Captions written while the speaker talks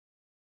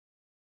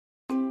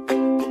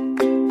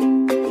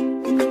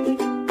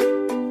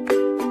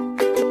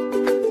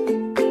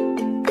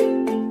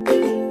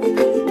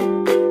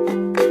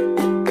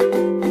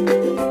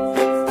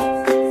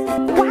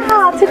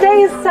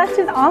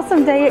an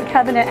awesome day at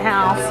Covenant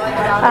House.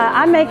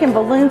 I'm making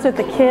balloons with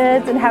the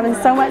kids and having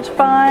so much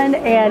fun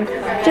and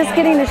just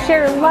getting to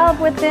share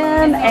love with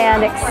them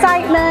and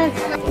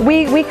excitement.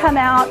 We come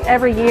out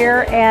every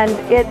year and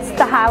it's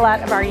the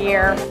highlight of our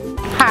year.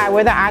 Hi,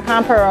 we're the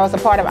Icon Pearls, a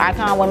part of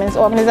Icon Women's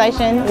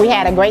Organization. We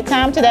had a great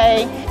time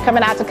today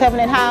coming out to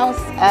Covenant House.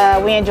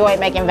 We enjoyed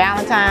making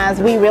Valentines.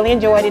 We really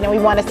enjoyed it and we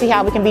want to see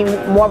how we can be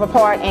more of a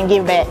part and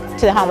give back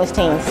to the homeless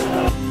teens.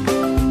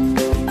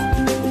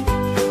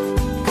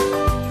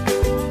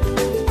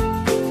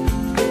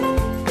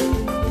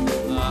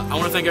 I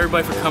want to thank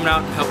everybody for coming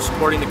out and help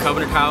supporting the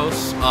Covenant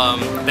House.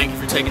 Thank you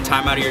for taking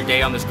time out of your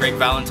day on this great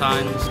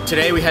Valentine's.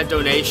 Today we had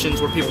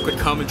donations where people could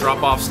come and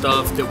drop off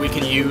stuff that we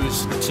can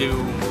use to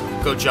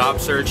go job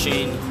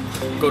searching,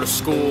 go to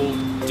school,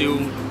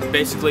 do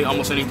basically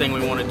almost anything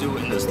we want to do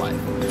in this life.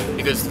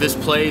 Because this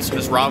place,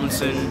 Ms.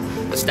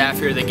 Robinson, the staff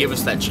here, they give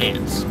us that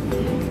chance.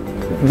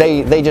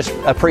 They just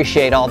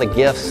appreciate all the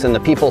gifts and the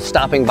people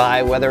stopping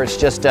by, whether it's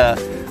just a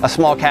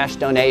small cash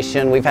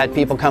donation. We've had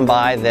people come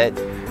by that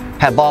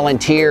have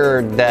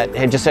volunteered, that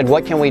had just said,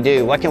 what can we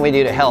do? What can we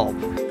do to help?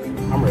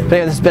 But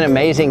this has been an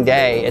amazing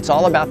day. It's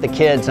all about the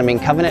kids. I mean,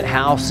 Covenant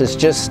House is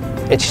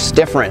it's just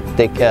different.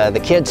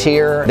 The kids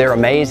here, they're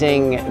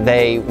amazing.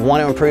 They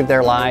want to improve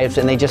their lives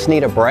and they just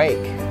need a break.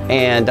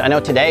 And I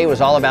know today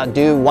was all about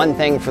do one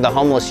thing for the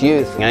homeless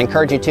youth. And I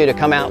encourage you to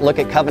come out, look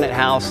at Covenant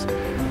House.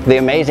 The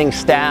amazing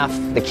staff,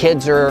 the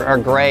kids are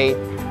great,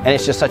 and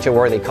it's just such a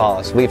worthy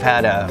cause. We've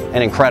had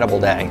an incredible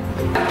day.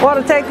 I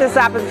want to take this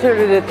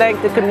opportunity to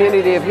thank the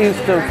community of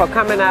Houston for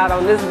coming out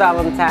on this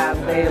Valentine's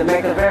Day to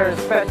make a very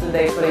special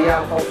day for the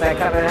young folks at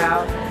Covenant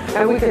House.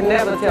 And we can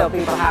never tell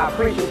people how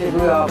appreciative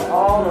we are of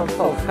all of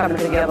folks coming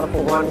together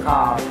for one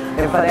cause.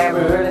 And for that, we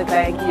really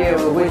thank you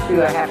and we wish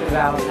you a happy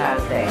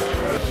Valentine's Day.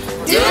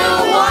 Do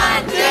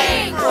one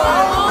thing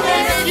for